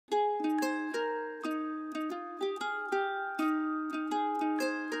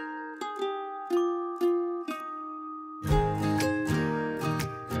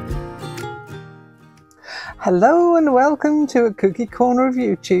Hello and welcome to a Kooky corner of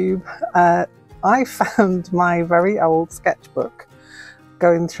YouTube. I found my very old sketchbook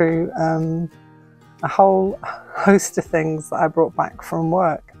going through a whole host of things that I brought back from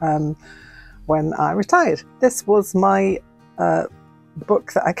work when I retired. This was my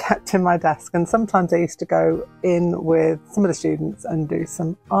book that I kept in my desk, and sometimes I used to go in with some of the students and do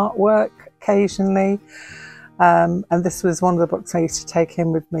some artwork occasionally. And this was one of the books I used to take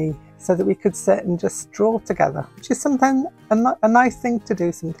in with me so that we could sit and just draw together, which is sometimes a nice thing to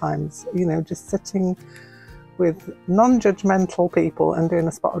do sometimes, you know, just sitting with non-judgmental people and doing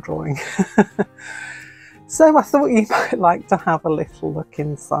a spot of drawing. So I thought you might like to have a little look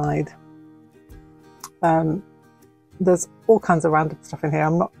inside. There's all kinds of random stuff in here.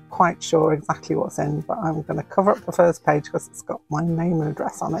 I'm not quite sure exactly what's in, but I'm going to cover up the first page because it's got my name and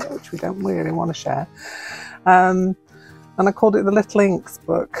address on it, which we don't really want to share. And I called it the Little Inks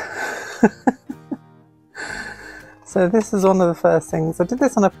book. So this is one of the first things. I did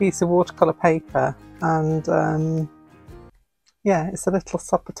this on a piece of watercolour paper, and yeah, it's a little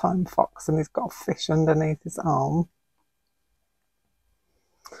supper time fox, and he's got a fish underneath his arm.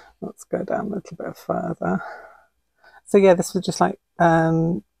 Let's go down a little bit further. So yeah, this was just like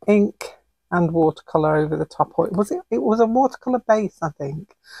ink and watercolour over the top. Or it was a watercolour base, I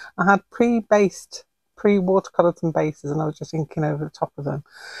think. I had pre-watercoloured some bases, and I was just inking over the top of them.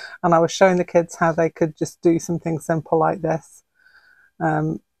 And I was showing the kids how they could just do something simple like this.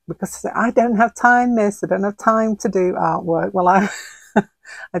 Because I don't have time, miss, I don't have time to do artwork. Well, I'd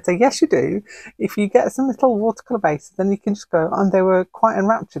say, yes, you do. If you get some little watercolour bases, then you can just go. And they were quite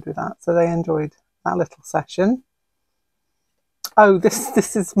enraptured with that, so they enjoyed that little session. Oh,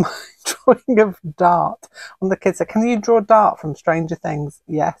 this is my drawing of Dart. And the kids said, can you draw Dart from Stranger Things?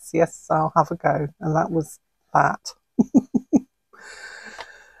 Yes, I'll have a go. And that was that.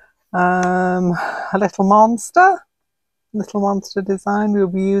 A little monster design. We'll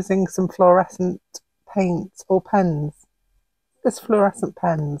be using some fluorescent paints or pens. Just fluorescent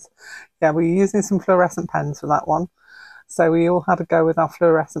pens. Yeah, we're using some fluorescent pens for that one. So we all had a go with our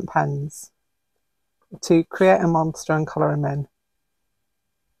fluorescent pens to create a monster and colour him in.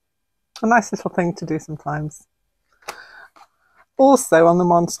 A nice little thing to do sometimes. Also on the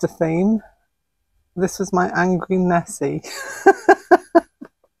monster theme, this was my Angry Nessie.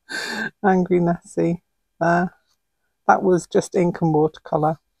 Angry Nessie there. That was just ink and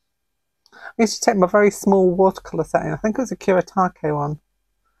watercolour. I used to take my very small watercolour setting. I think it was a Kuretake one.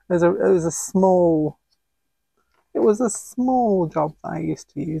 It was a small job that I used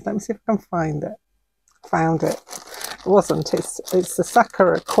to use. Let me see if I can find it. Found it. It wasn't. It's the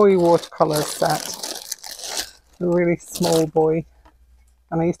Sakura Koi watercolour set. A really small boy.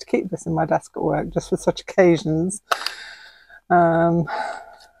 And I used to keep this in my desk at work just for such occasions. And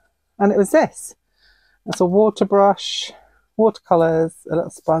it was this. It's a water brush, watercolours, a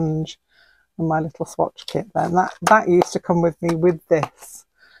little sponge, and my little swatch kit there. And that used to come with me with this.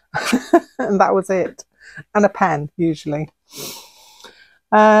 And that was it. And a pen, usually.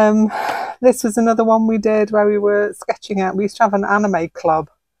 This was another one we did where we were sketching out. We used to have an anime club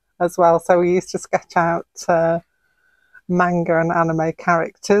as well, so we used to sketch out manga and anime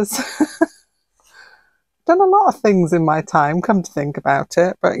characters. Done a lot of things in my time, come to think about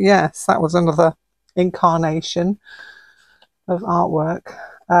it, but yes, that was another incarnation of artwork.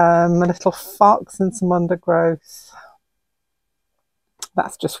 A little fox and some undergrowth.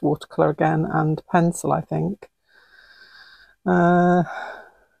 That's just watercolour again and pencil, I think.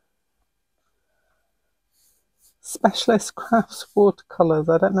 Specialist Crafts watercolours.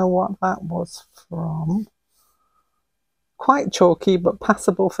 I don't know what that was from. Quite chalky, but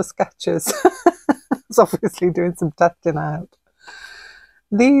passable for sketches. It's obviously doing some testing out.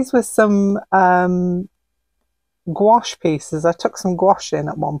 These were some gouache pieces. I took some gouache in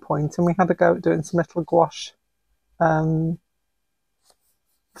at one point, and we had a go at doing some little gouache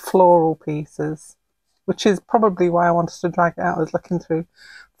floral pieces, which is probably why I wanted to drag it out. I was looking through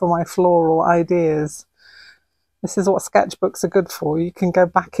for my floral ideas. This is what sketchbooks are good for. You can go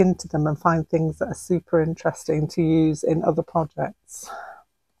back into them and find things that are super interesting to use in other projects.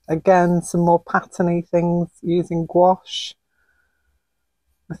 Again, some more patterny things using gouache.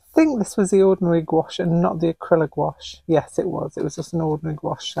 I think this was the ordinary gouache and not the acrylic gouache. Yes, it was. It was just an ordinary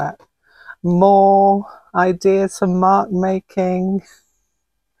gouache set. More ideas for mark making.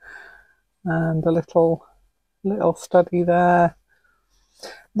 And a little study there.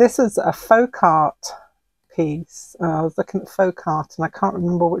 This is a folk art piece. I was looking at folk art and I can't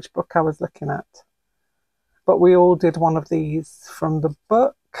remember which book I was looking at, but we all did one of these from the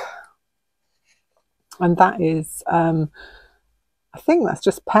book, and that is I think that's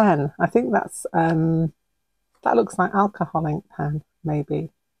just pen. I think that's That looks like alcohol ink pen,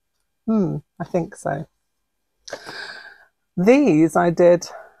 maybe. I think so. These I did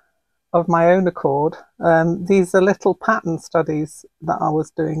of my own accord. These are little pattern studies that I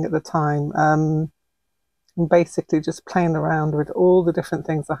was doing at the time. And basically just playing around with all the different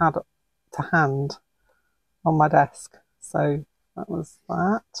things I had to hand on my desk. So that was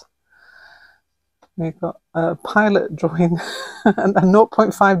that. We've got a Pilot drawing, and a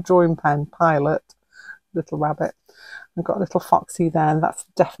 0.5 drawing pen, Pilot, little rabbit. I've got a little foxy there, and that's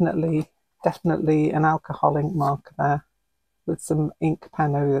definitely an alcohol ink marker there with some ink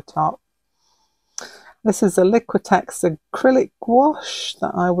pen over the top. This is a Liquitex acrylic gouache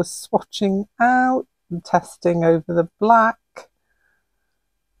that I was swatching out and testing over the black.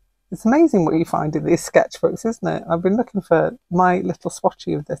 It's amazing what you find in these sketchbooks, isn't it? I've been looking for my little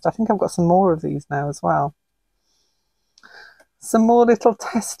swatchy of this. I think I've got some more of these now as well. Some more little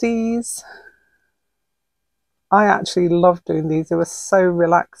testies. I actually love doing these. They were so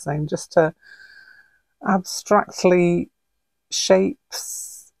relaxing, just to abstract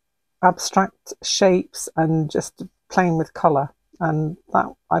shapes and just playing with colour. And that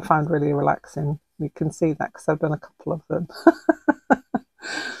I found really relaxing. You can see that because I've done a couple of them.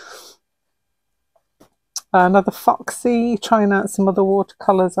 Another foxy, trying out some other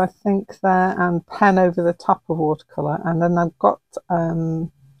watercolours, I think there, and pen over the top of watercolour. And then I've got a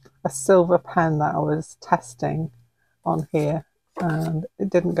silver pen that I was testing on here, and it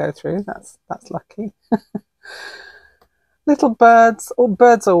didn't go through. That's lucky. Little birds. All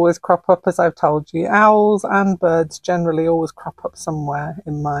birds always crop up, as I've told you. Owls and birds generally always crop up somewhere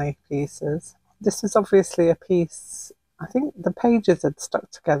in my pieces. This is obviously a piece, I think the pages had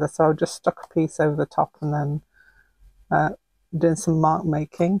stuck together, so I just stuck a piece over the top and then doing some mark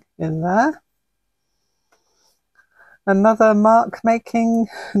making in there. Another mark making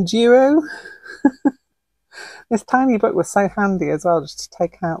duo. This tiny book was so handy as well, just to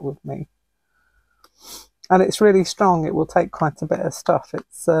take out with me. And it's really strong. It will take quite a bit of stuff.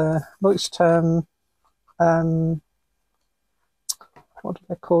 It's Leuchtturm, what do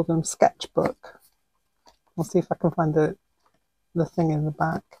they call them? Sketchbook. We'll see if I can find the thing in the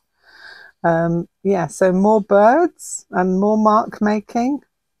back. Yeah, so more birds and more mark making.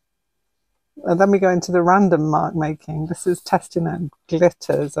 And then we go into the random mark making. This is testing out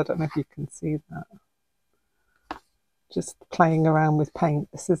glitters. I don't know if you can see that. Just playing around with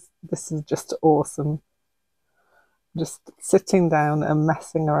paint. This is just awesome. Just sitting down and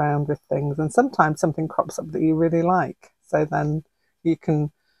messing around with things. And sometimes something crops up that you really like. So then you've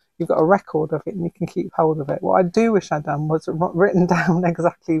got a record of it and you can keep hold of it. What I do wish I'd done was written down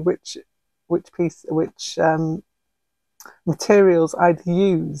exactly which materials I'd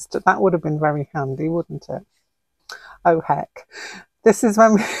used. That would have been very handy, wouldn't it? Oh heck. This is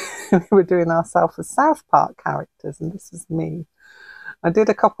when we were doing ourselves as South Park characters, and this is me. I did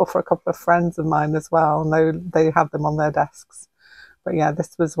a couple for a couple of friends of mine as well, and they had them on their desks. But yeah,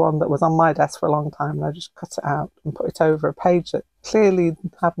 this was one that was on my desk for a long time, and I just cut it out and put it over a page that clearly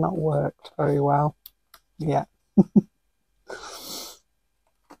had not worked very well. Yeah.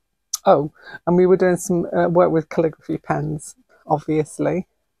 Oh, and we were doing some work with calligraphy pens, obviously.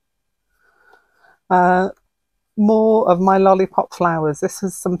 More of my lollipop flowers. This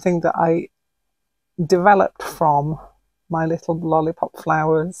is something that I developed from my little lollipop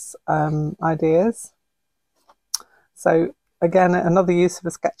flowers ideas. So again, another use of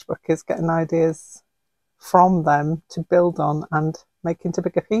a sketchbook is getting ideas from them to build on and make into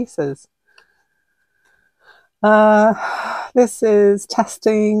bigger pieces. This is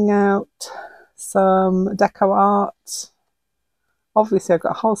testing out some deco art. Obviously, I've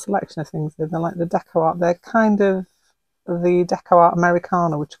got a whole selection of things here. They're like the deco art. They're kind of the deco art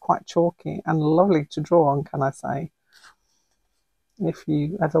Americana, which are quite chalky and lovely to draw on, can I say, if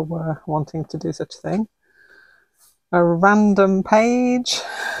you ever were wanting to do such a thing. A random page.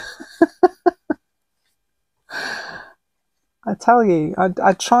 I tell you,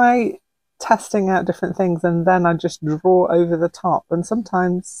 I try testing out different things and then I just draw over the top, and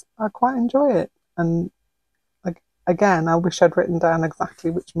sometimes I quite enjoy it. And again, I wish I'd written down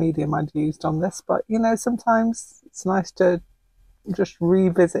exactly which medium I'd used on this, but you know, sometimes it's nice to just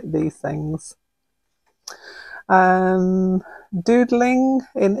revisit these things. Doodling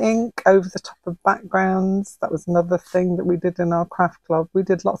in ink over the top of backgrounds. That was another thing that we did in our craft club. We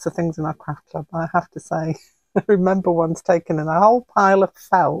did lots of things in our craft club, I have to say. I remember once taking in a whole pile of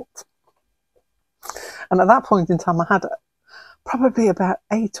felt, and at that point in time I had probably about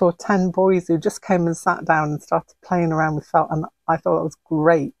 8 or 10 boys who just came and sat down and started playing around with felt, and I thought it was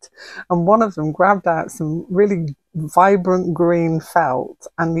great. And one of them grabbed out some really vibrant green felt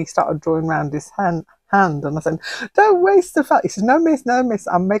and he started drawing around his hand. And I said, don't waste the felt. He said, no miss,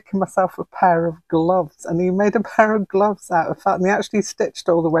 I'm making myself a pair of gloves. And he made a pair of gloves out of felt, and he actually stitched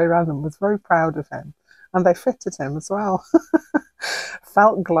all the way around them. Was very proud of him, and they fitted him as well.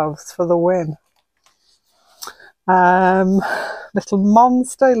 Felt gloves for the win. Little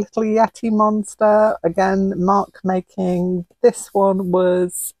monster, little Yeti monster, again mark making. This one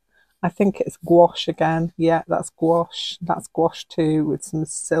was, I think it's gouache again. Yeah, that's gouache too, with some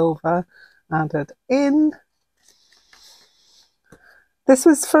silver added in. This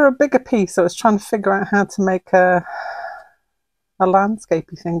was for a bigger piece, so I was trying to figure out how to make a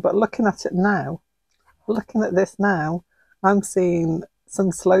landscapey thing, but looking at it now, looking at this now, I'm seeing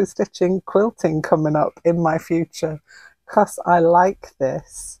some slow stitching quilting coming up in my future, because I like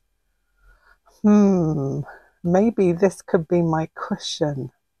this. Maybe this could be my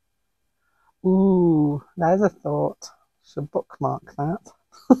cushion. Ooh, there's a thought. Should bookmark that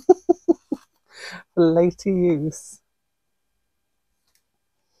for later use.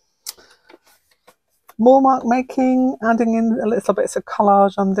 More mark making, adding in a little bits of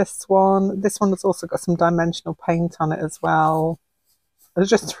collage on this one. This one has also got some dimensional paint on it as well. I was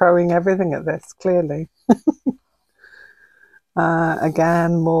just throwing everything at this, clearly.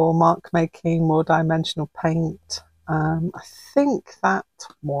 Again, more mark making, more dimensional paint. I think that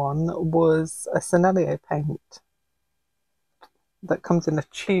one was a Sennelier paint that comes in a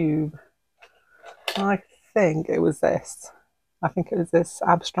tube. I think it was this. I think it was this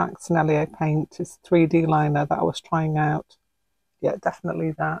abstract Sennelier paint, this 3D liner that I was trying out. Yeah,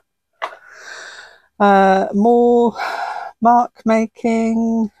 definitely that. More mark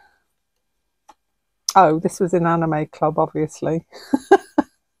making. Oh, this was in Anime Club, obviously.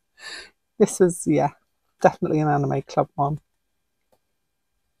 This was, yeah, definitely an Anime Club one.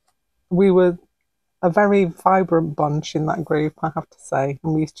 We were a very vibrant bunch in that group, I have to say.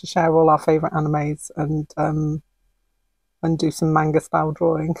 And we used to share all our favourite animes and do some manga style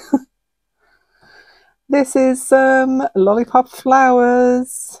drawing. This is lollipop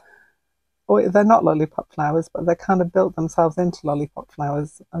flowers. Or they're not lollipop flowers, but they kind of built themselves into lollipop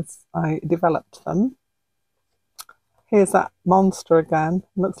flowers as I developed them. Here's that monster again.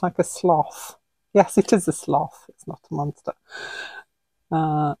 Looks like a sloth. Yes, it is a sloth. It's not a monster.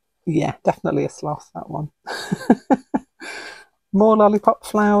 Yeah, definitely a sloth, that one. More lollipop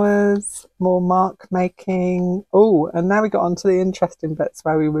flowers, more mark making. Oh, and now we got on to the interesting bits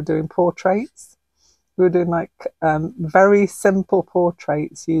where we were doing portraits. We were doing like very simple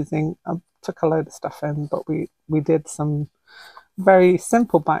portraits using, I took a load of stuff in, but we did some very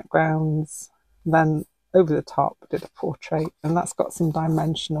simple backgrounds, then over the top did a portrait, and that's got some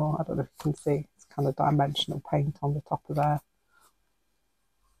dimensional, I don't know if you can see, it's kind of dimensional paint on the top of there.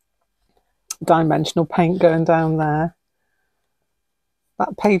 Dimensional paint going down there.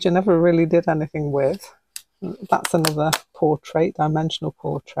 That page I never really did anything with. That's another portrait, dimensional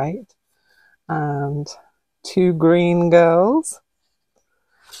portrait. And two green girls.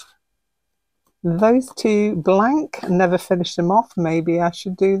 Those two blank, never finished them off. Maybe I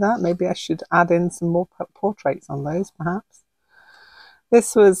should do that. Maybe I should add in some more portraits on those, perhaps.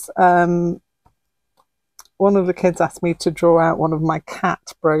 This was, one of the kids asked me to draw out one of my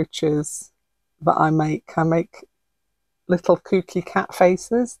cat brooches that I make. I make little Kooky cat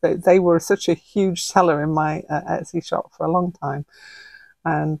faces. They were such a huge seller in my Etsy shop for a long time.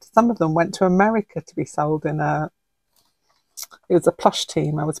 And some of them went to America to be sold in it was a plush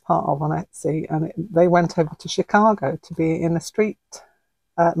team I was part of on Etsy, and they went over to Chicago to be in a street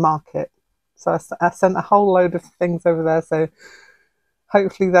market. So I sent a whole load of things over there, so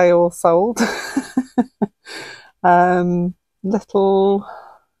hopefully they all sold. Little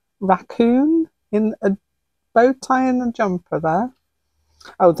raccoon in a bow tie and a jumper there.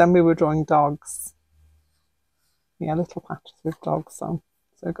 Oh, then we were drawing dogs. Yeah, little patches with dogs on.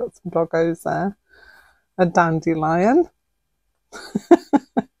 So we've got some doggos there. A dandelion.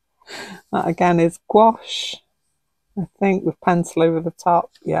 That again is gouache, I think, with pencil over the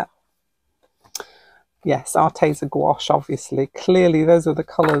top. Yeah. Yes, Arteza gouache, obviously. Clearly, those are the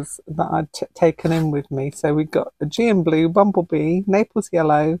colours that I'd taken in with me. So we've got Aegean blue, bumblebee, Naples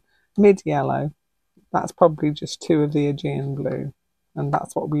yellow, mid yellow. That's probably just two of the Aegean blue. And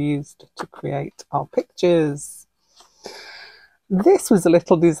that's what we used to create our pictures. This was a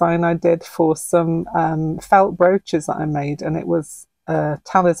little design I did for some felt brooches that I made, and it was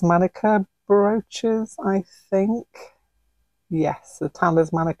talismanica brooches, I think. Yes, the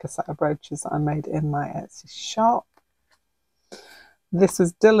talismanica set of brooches that I made in my Etsy shop. This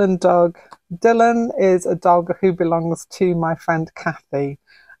was Dylan Dog. Dylan is a dog who belongs to my friend Kathy,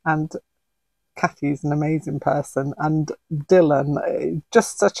 and Kathy's an amazing person, and Dylan,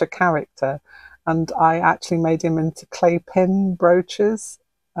 just such a character. and I actually made him into clay pin brooches,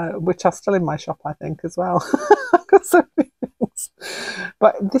 which are still in my shop, I think, as well. I've got so many things.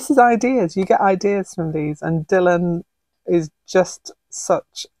 But this is ideas. You get ideas from these, and Dylan is just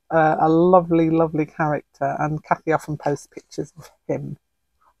such a lovely, lovely character, and Kathy often posts pictures of him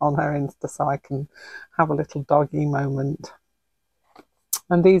on her Insta so I can have a little doggy moment.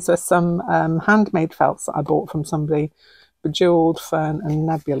 And these are some handmade felts that I bought from somebody, Bejeweled, Fern and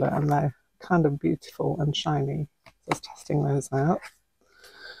Nebula, and they're kind of beautiful and shiny. Just testing those out.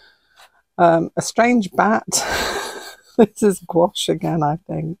 A strange bat. This is gouache again, I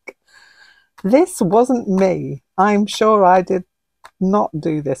think. This wasn't me. I'm sure I did not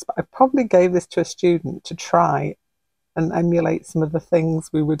do this, but I probably gave this to a student to try and emulate some of the things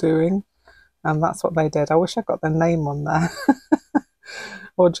we were doing, and that's what they did. I wish I got their name on there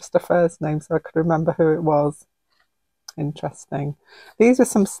or just a first name so I could remember who it was. Interesting. These are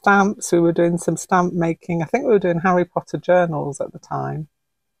some stamps. We were doing some stamp making. I think we were doing Harry Potter journals at the time.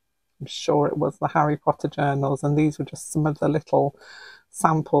 I'm sure it was the Harry Potter journals, and these were just some of the little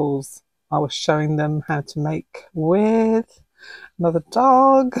samples I was showing them how to make with. Another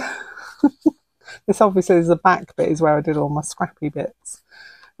dog. This obviously is the back bit, is where I did all my scrappy bits.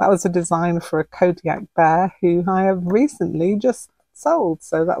 That was a design for a Kodiak bear who I have recently just sold.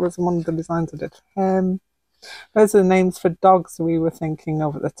 So that was one of the designs I did for him. Those are the names for dogs we were thinking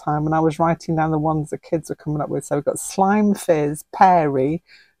of at the time, and I was writing down the ones the kids were coming up with. So we've got Slime Fizz, Peary,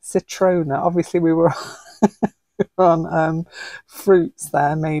 Citrona. Obviously we were on fruits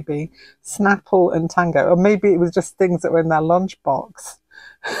there, maybe. Snapple and Tango. Or maybe it was just things that were in their lunchbox.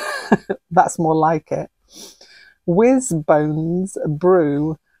 That's more like it. Whiz Bones,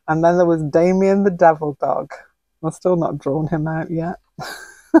 Brew, and then there was Damien the Devil Dog. I've still not drawn him out yet.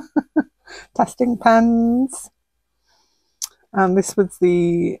 Testing pens. And this was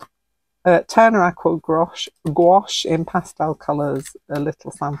the Turner Aqua gouache in pastel colours, a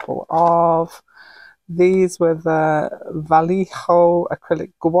little sample of. These were the Vallejo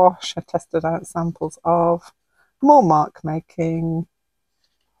acrylic gouache I tested out samples of. More mark making.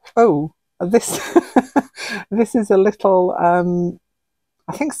 Oh, this this is a little,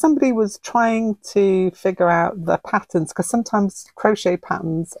 I think somebody was trying to figure out the patterns, because sometimes crochet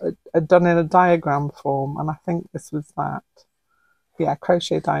patterns are done in a diagram form, and I think this was that. Yeah,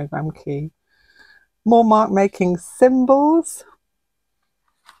 crochet diagram key. More mark making symbols.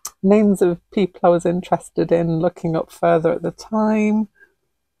 Names of people I was interested in looking up further at the time.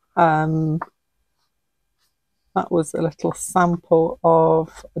 That was a little sample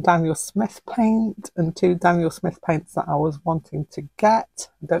of a Daniel Smith paint and two Daniel Smith paints that I was wanting to get.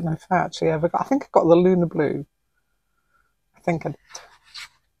 I don't know if I actually ever got. I think I got the Lunar Blue. I think I did.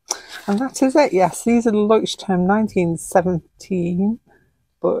 And that is it. Yes, these are the Leuchtturm 1917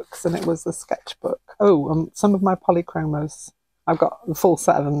 books, and it was the sketchbook. Oh, some of my polychromos. I've got the full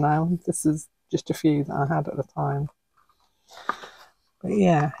set of them now. This is just a few that I had at the time. But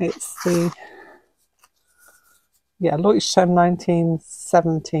yeah, it's the Leuchtturm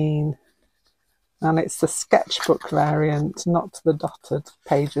 1917, and it's the sketchbook variant, not the dotted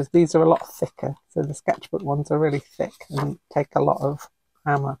pages. These are a lot thicker, so the sketchbook ones are really thick and take a lot of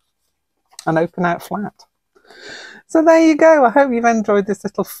hammer and open out flat. So there you go. I hope you've enjoyed this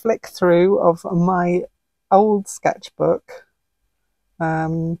little flick through of my old sketchbook.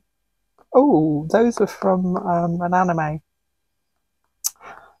 Oh, those are from an anime.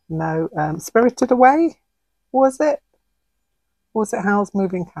 No, Spirited Away. Was it? Or was it Howl's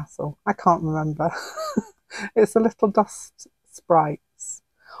Moving Castle? I can't remember. It's a little dust sprites.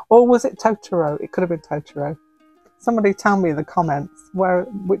 Or was it Totoro? It could have been Totoro. Somebody tell me in the comments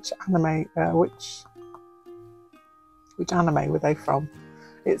which anime were they from?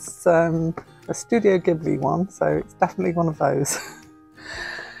 It's a Studio Ghibli one, so it's definitely one of those.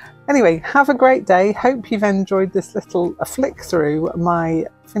 Anyway, have a great day. Hope you've enjoyed this little flick through my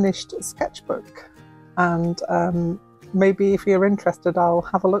finished sketchbook. And maybe if you're interested, I'll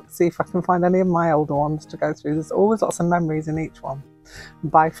have a look, see if I can find any of my older ones to go through. There's always lots of memories in each one.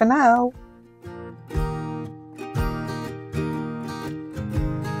 Bye for now.